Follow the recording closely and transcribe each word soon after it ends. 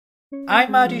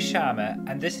I'm Madhu Sharma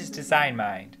and this is Design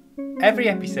Mind. Every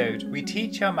episode we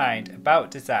teach your mind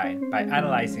about design by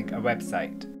analysing a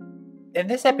website. In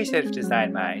this episode of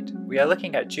Design Mind, we are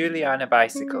looking at Juliana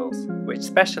Bicycles, which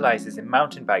specialises in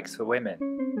mountain bikes for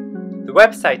women. The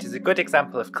website is a good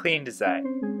example of clean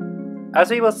design.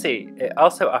 As we will see, it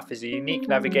also offers a unique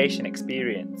navigation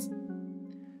experience.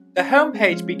 The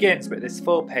homepage begins with this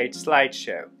full-page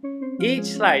slideshow. Each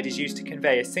slide is used to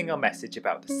convey a single message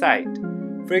about the site.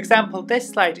 For example, this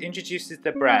slide introduces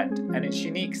the brand and its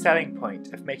unique selling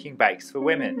point of making bikes for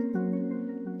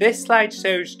women. This slide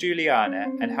shows Juliana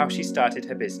and how she started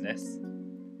her business.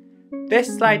 This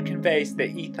slide conveys the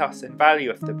ethos and value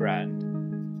of the brand,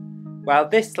 while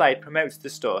this slide promotes the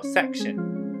store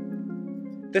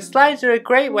section. The slides are a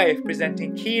great way of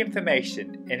presenting key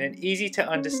information in an easy to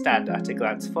understand at a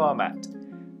glance format.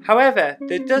 However,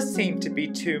 there does seem to be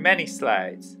too many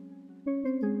slides.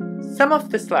 Some of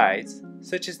the slides,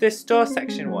 such as this store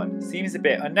section one, seems a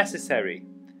bit unnecessary,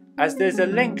 as there's a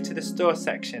link to the store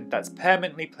section that's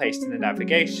permanently placed in the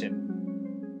navigation.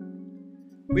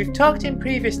 We've talked in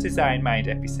previous Design Mind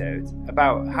episodes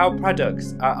about how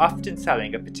products are often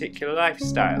selling a particular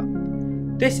lifestyle.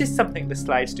 This is something the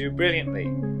slides do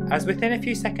brilliantly, as within a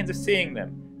few seconds of seeing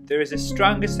them, there is a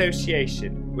strong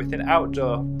association with an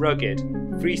outdoor, rugged,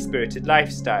 free-spirited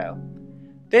lifestyle.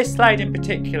 This slide in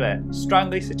particular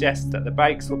strongly suggests that the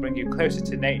bikes will bring you closer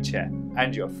to nature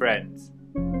and your friends.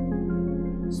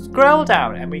 Scroll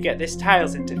down and we get this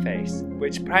tiles interface,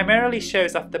 which primarily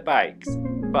shows off the bikes,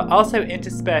 but also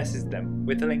intersperses them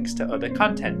with links to other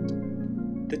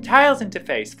content. The tiles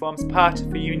interface forms part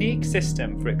of a unique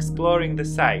system for exploring the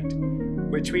site,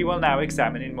 which we will now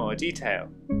examine in more detail.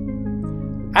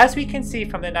 As we can see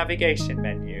from the navigation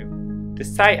menu, the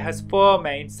site has 4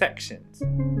 main sections.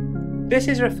 This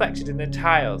is reflected in the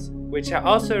tiles, which are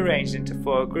also arranged into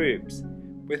 4 groups,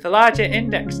 with the larger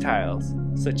index tiles,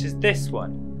 such as this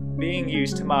one, being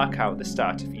used to mark out the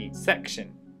start of each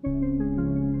section.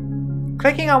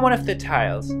 Clicking on one of the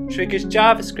tiles triggers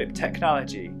JavaScript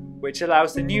technology, which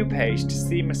allows the new page to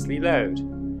seamlessly load.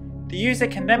 The user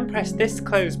can then press this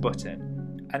close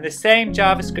button, and the same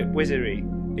JavaScript wizardry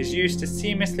is used to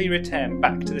seamlessly return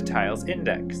back to the tile's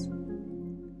index.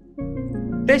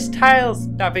 This tile's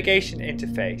navigation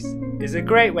interface is a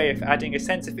great way of adding a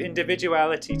sense of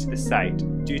individuality to the site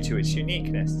due to its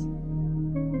uniqueness.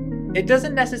 It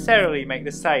doesn't necessarily make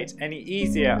the site any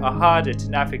easier or harder to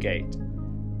navigate,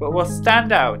 but will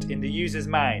stand out in the user's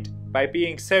mind by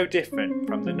being so different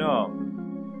from the norm.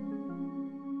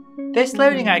 This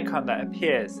loading icon that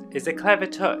appears is a clever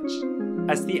touch,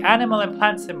 as the animal and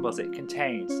plant symbols it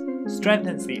contains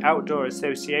strengthens the outdoor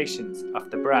associations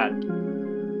of the brand.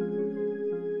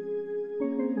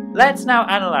 Let's now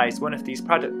analyse one of these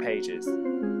product pages.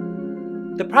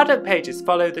 The product pages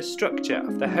follow the structure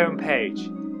of the home page,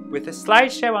 with a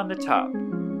slideshow on the top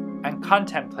and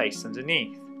content placed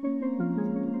underneath.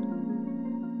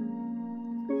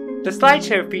 The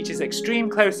slideshow features extreme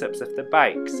close-ups of the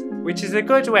bikes, which is a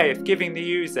good way of giving the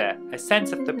user a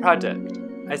sense of the product,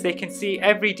 as they can see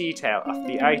every detail of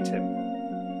the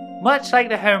item. Much like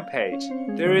the home page,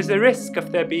 there is a risk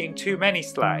of there being too many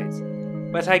slides,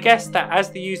 but I guess that as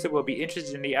the user will be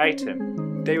interested in the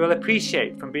item, they will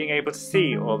appreciate from being able to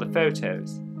see all the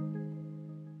photos.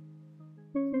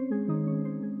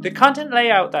 The content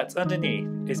layout that's underneath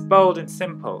is bold and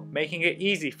simple, making it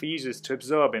easy for users to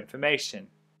absorb information.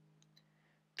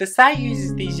 The site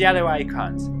uses these yellow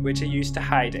icons, which are used to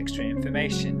hide extra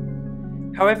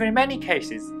information. However, in many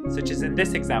cases, such as in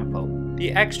this example,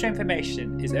 the extra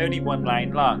information is only 1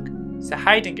 line long, so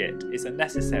hiding it is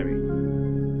unnecessary.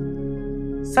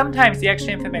 Sometimes the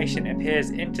extra information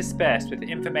appears interspersed with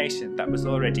information that was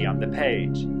already on the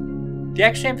page. The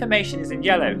extra information is in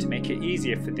yellow to make it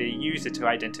easier for the user to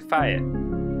identify it.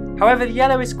 However, the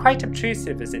yellow is quite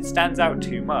obtrusive as it stands out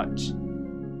too much.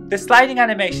 The sliding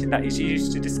animation that is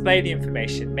used to display the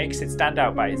information makes it stand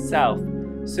out by itself,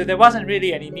 so there wasn't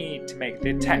really any need to make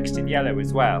the text in yellow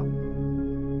as well.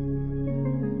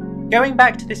 Going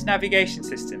back to this navigation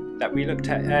system that we looked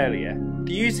at earlier,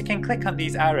 the user can click on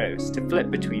these arrows to flip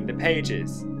between the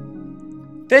pages.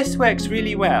 This works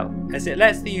really well as it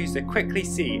lets the user quickly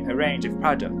see a range of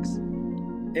products.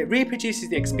 It reproduces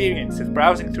the experience of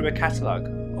browsing through a catalogue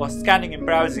or scanning and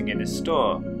browsing in a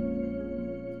store.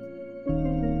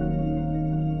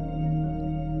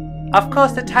 Of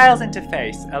course, the tiles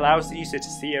interface allows the user to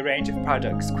see a range of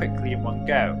products quickly in one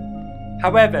go.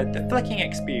 However, the flicking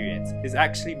experience is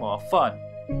actually more fun.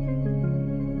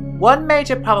 One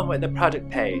major problem with the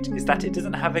product page is that it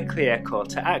doesn't have a clear call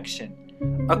to action.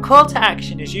 A call to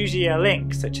action is usually a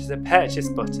link such as a purchase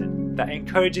button that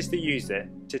encourages the user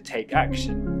to take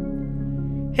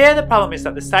action. Here the problem is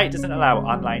that the site doesn't allow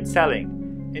online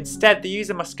selling. Instead, the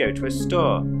user must go to a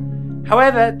store.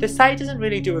 However, the site doesn't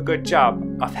really do a good job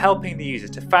of helping the user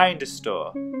to find a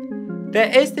store.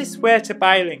 There is this where to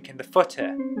buy link in the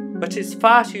footer, but it's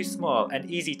far too small and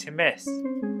easy to miss.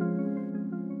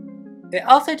 It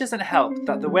also doesn't help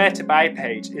that the where to buy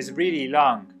page is really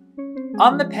long.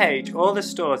 On the page, all the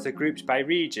stores are grouped by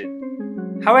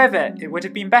region. However, it would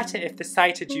have been better if the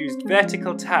site had used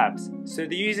vertical tabs so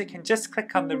the user can just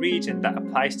click on the region that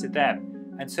applies to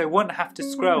them and so won't have to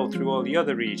scroll through all the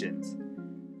other regions.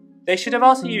 They should have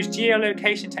also used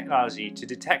geolocation technology to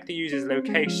detect the user's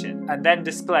location and then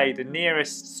display the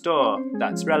nearest store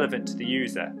that's relevant to the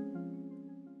user.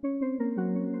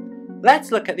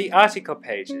 Let's look at the article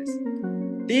pages.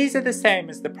 These are the same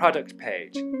as the product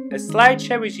page. A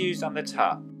slideshow is used on the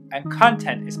top and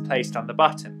content is placed on the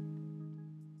bottom.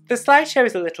 The slideshow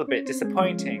is a little bit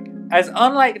disappointing, as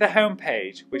unlike the home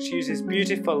page, which uses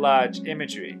beautiful large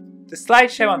imagery, the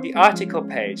slideshow on the article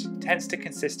page tends to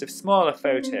consist of smaller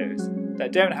photos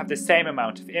that don't have the same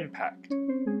amount of impact.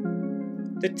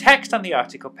 The text on the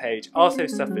article page also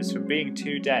suffers from being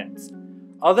too dense.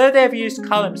 Although they have used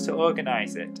columns to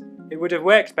organise it, it would have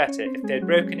worked better if they had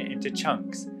broken it into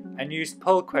chunks and used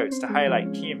pull quotes to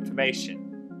highlight key information.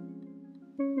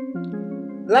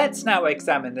 Let's now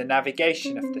examine the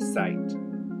navigation of the site.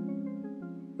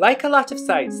 Like a lot of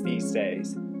sites these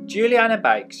days, Juliana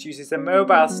Bikes uses a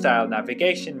mobile-style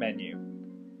navigation menu.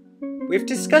 We've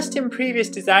discussed in previous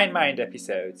Design Mind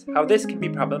episodes how this can be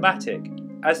problematic,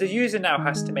 as the user now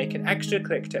has to make an extra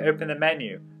click to open the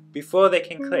menu before they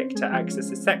can click to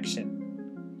access a section.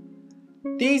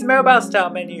 These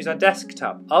mobile-style menus on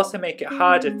desktop also make it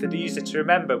harder for the user to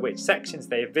remember which sections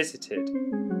they have visited.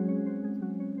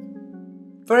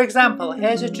 For example,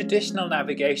 here's a traditional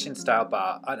navigation style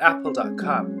bar on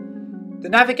apple.com. The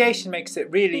navigation makes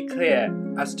it really clear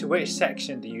as to which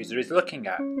section the user is looking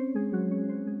at.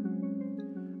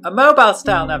 A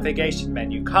mobile-style navigation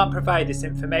menu can't provide this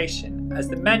information as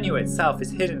the menu itself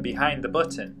is hidden behind the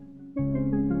button.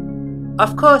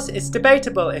 Of course, it's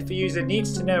debatable if a user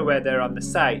needs to know where they're on the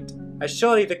site, as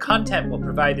surely the content will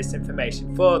provide this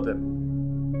information for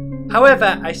them.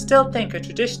 However, I still think a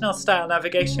traditional style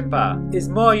navigation bar is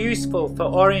more useful for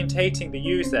orientating the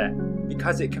user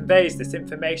because it conveys this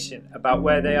information about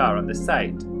where they are on the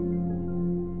site.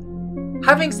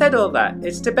 Having said all that,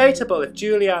 it's debatable if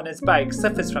Juliana's bike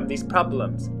suffers from these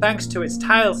problems thanks to its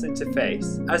tiles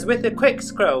interface, as with a quick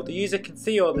scroll the user can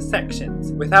see all the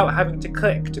sections without having to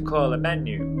click to call a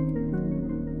menu.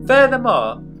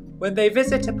 Furthermore, when they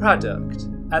visit a product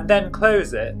and then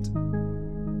close it,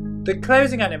 the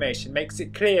closing animation makes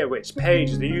it clear which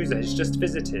page the user has just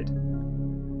visited.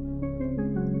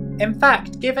 In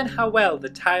fact, given how well the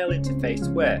tile interface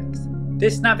works,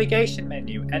 this navigation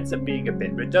menu ends up being a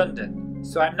bit redundant,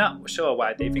 so I'm not sure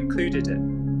why they've included it.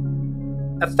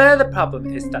 A further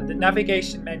problem is that the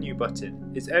navigation menu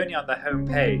button is only on the home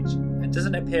page and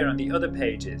doesn't appear on the other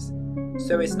pages,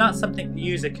 so it's not something the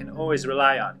user can always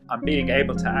rely on being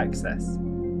able to access.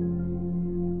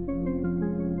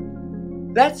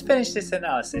 Let's finish this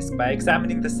analysis by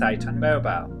examining the site on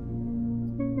mobile.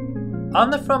 On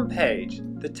the front page,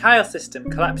 the tile system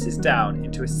collapses down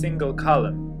into a single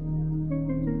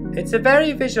column. It's a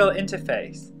very visual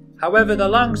interface, however the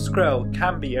long scroll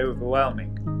can be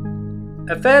overwhelming.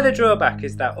 A further drawback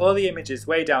is that all the images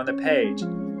way down the page,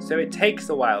 so it takes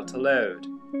a while to load.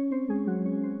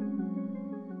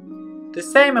 The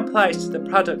same applies to the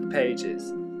product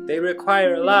pages. They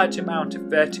require a large amount of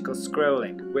vertical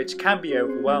scrolling, which can be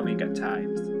overwhelming at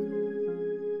times.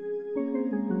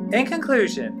 In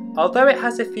conclusion, although it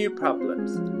has a few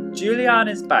problems,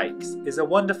 Juliana's Bikes is a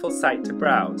wonderful site to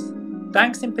browse,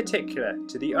 thanks in particular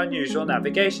to the unusual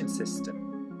navigation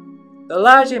system. The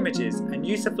large images and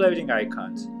use of loading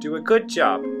icons do a good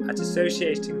job at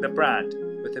associating the brand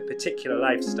with a particular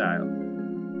lifestyle.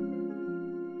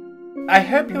 I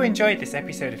hope you enjoyed this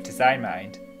episode of Design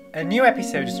Mind. A new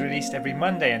episode is released every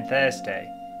Monday and Thursday.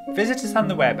 Visit us on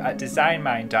the web at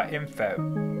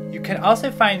designmind.info. You can also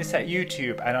find us at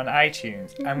YouTube and on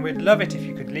iTunes, and we'd love it if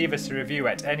you could leave us a review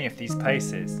at any of these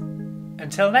places.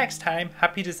 Until next time,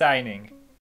 happy designing!